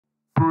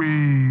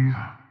Breathe.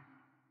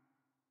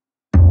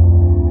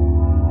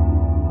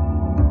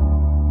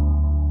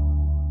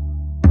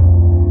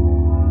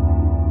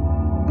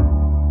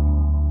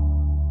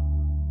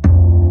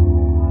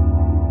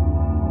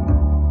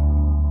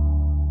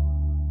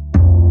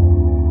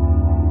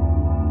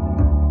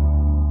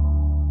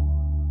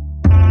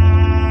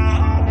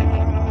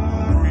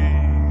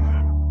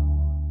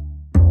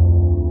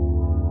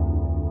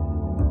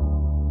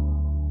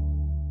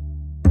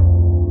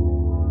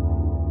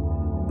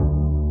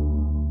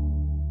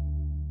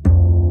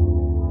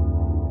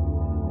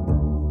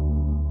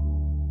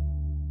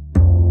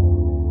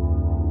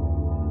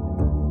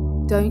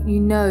 Don't you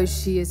know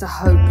she is a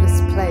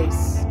hopeless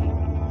place?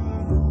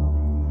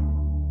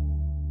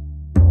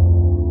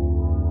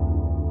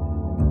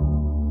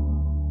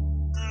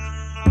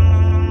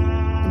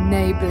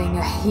 Enabling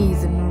a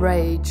heathen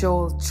rage,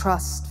 all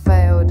trust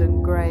failed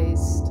and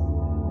grazed.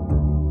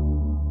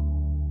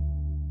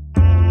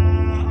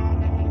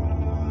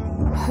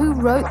 Who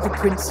wrote the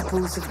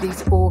principles of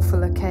these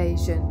awful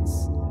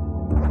occasions?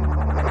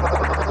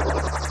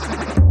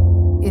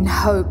 In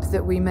hope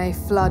that we may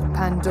flood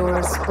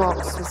Pandora's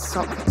box with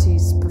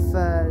Socrates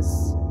prefers.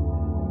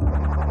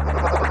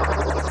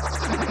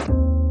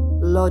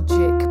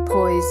 Logic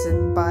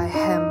poisoned by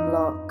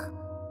hemlock.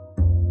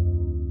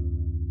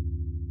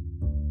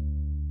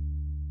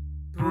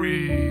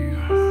 Breathe.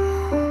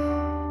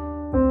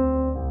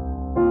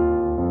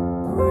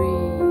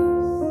 Breathe.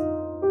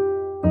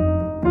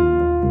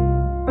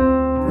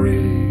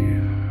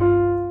 Breathe.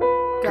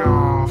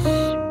 Gasp.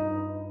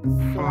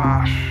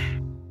 Flash.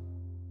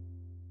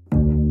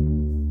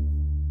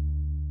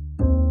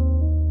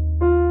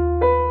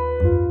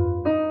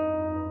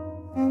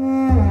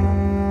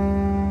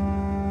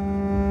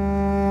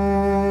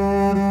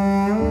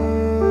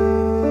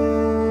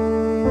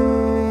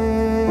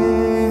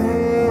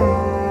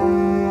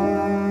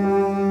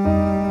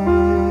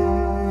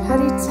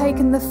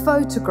 Taken the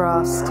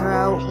photographs to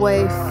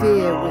outweigh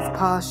fear with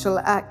partial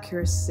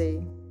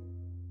accuracy.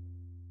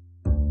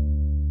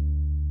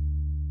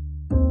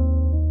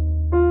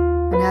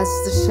 And as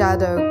the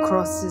shadow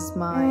crosses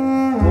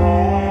mine,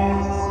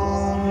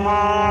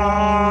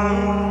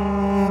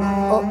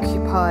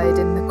 occupied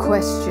in the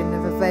question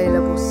of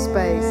available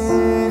space,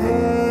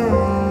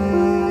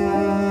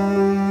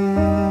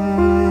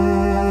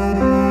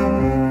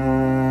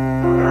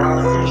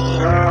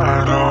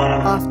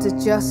 after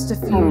just a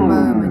few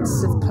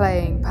moments of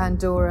playing,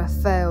 Pandora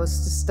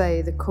fails to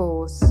stay the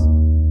course.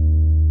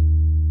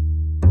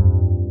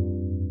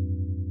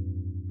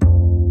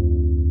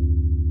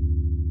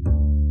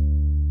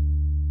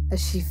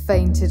 As she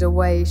fainted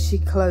away, she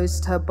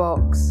closed her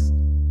box.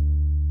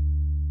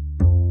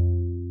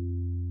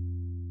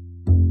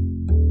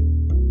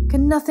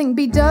 Can nothing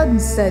be done,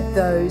 said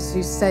those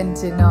who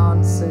sent in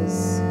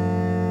answers.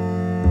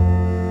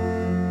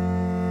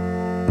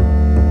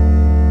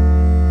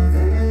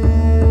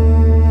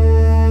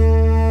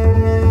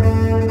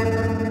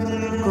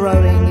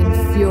 Growing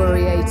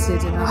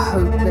infuriated in a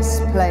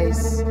hopeless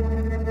place,